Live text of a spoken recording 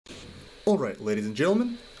Alright, ladies and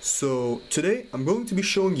gentlemen, so today I'm going to be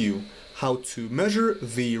showing you how to measure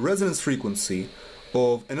the resonance frequency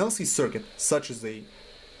of an LC circuit such as a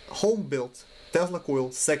home-built Tesla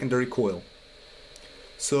coil secondary coil.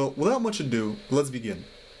 So without much ado, let's begin.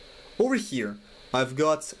 Over here I've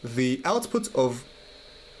got the output of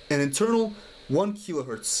an internal 1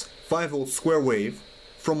 kHz 5V square wave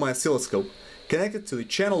from my oscilloscope connected to the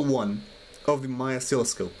channel 1 of my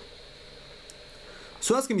oscilloscope.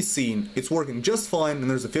 So as can be seen, it's working just fine and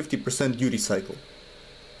there's a 50% duty cycle.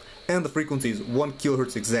 And the frequency is 1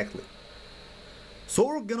 kHz exactly. So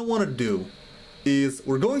what we're going to want to do is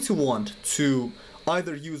we're going to want to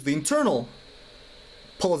either use the internal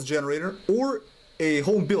pulse generator or a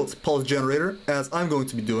home-built pulse generator, as I'm going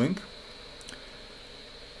to be doing.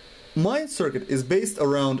 My circuit is based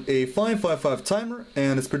around a 555 timer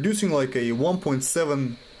and it's producing like a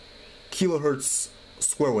 1.7 kHz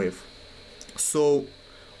square wave. So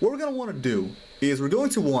what we're going to want to do is we're going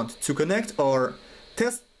to want to connect our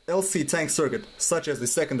test LC tank circuit, such as the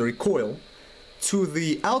secondary coil, to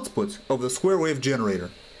the output of the square wave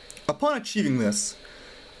generator. Upon achieving this,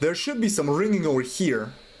 there should be some ringing over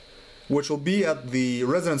here, which will be at the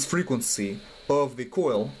resonance frequency of the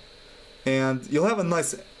coil, and you'll have a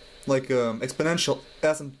nice like exponential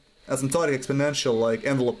asymptotic exponential like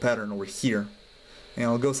envelope pattern over here, and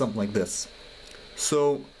it'll go something like this.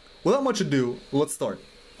 So without much ado, let's start.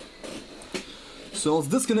 So let's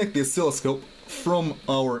disconnect the oscilloscope from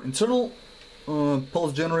our internal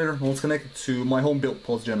pulse generator. Let's connect it to my home-built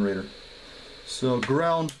pulse generator. So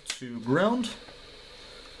ground to ground.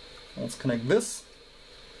 Let's connect this.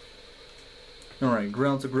 Alright,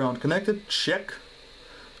 ground to ground connected, check.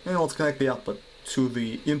 And let's connect the output to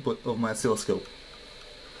the input of my oscilloscope.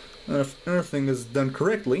 And if everything is done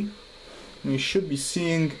correctly, you should be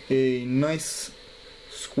seeing a nice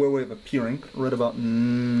square wave appearing right about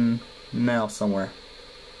now somewhere.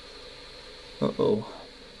 Uh-oh.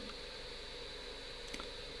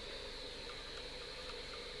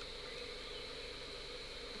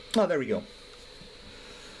 Ah, there we go.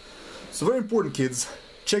 So very important, kids,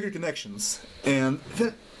 check your connections, and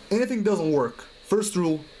if anything doesn't work, first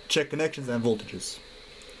rule, check connections and voltages.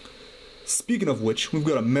 Speaking of which, we've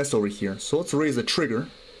got a mess over here, so let's raise the trigger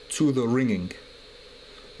to the ringing.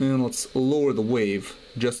 And let's lower the wave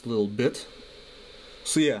just a little bit.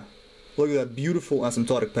 So yeah, look at that beautiful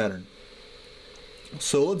asymptotic pattern.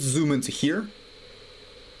 So let's zoom into here.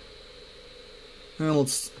 And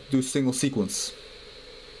let's do single sequence.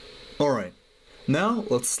 Alright, now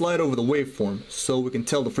let's slide over the waveform so we can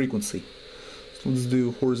tell the frequency. So let's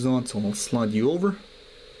do horizontal, I'll slide you over.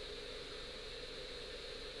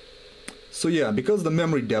 So yeah, because the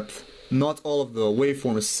memory depth, not all of the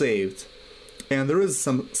waveform is saved. And there is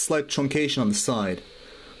some slight truncation on the side.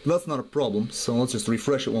 But that's not a problem, so let's just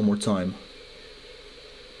refresh it one more time.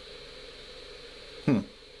 For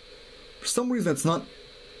some reason it's not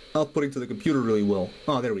outputting to the computer really well.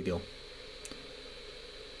 Ah, there we go.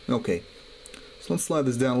 Okay, so let's slide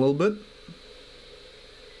this down a little bit.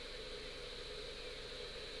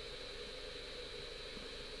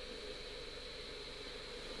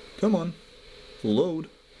 Come on, load.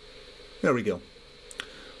 There we go.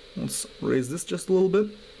 Let's raise this just a little bit.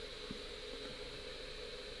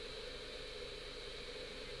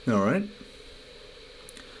 Alright.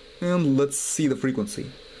 And let's see the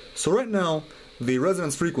frequency. So right now, the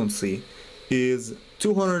resonance frequency is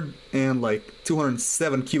 207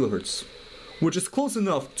 kHz, which is close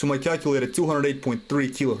enough to my calculated 208.3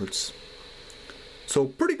 kHz. So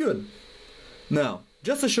pretty good. Now,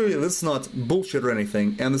 just to show you this is not bullshit or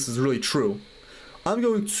anything, and this is really true, I'm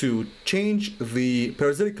going to change the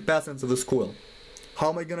parasitic capacitance of this coil. How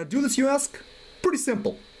am I going to do this, you ask? Pretty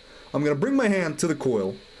simple. I'm going to bring my hand to the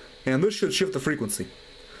coil, and this should shift the frequency.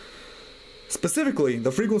 Specifically,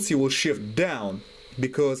 the frequency will shift down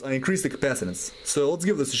because I increased the capacitance. So let's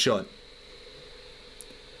give this a shot.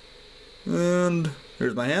 And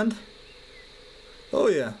here's my hand. Oh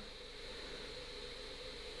yeah.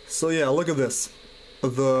 So yeah, look at this.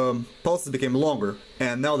 The pulses became longer,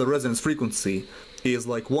 and now the resonance frequency is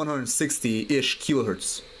like 160-ish kHz.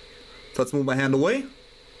 So let's move my hand away.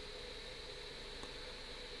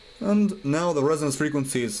 And now the resonance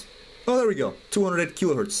frequency is, oh there we go, 208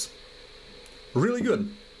 kHz. Really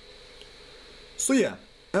good. So yeah,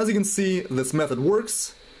 as you can see, this method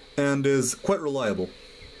works and is quite reliable.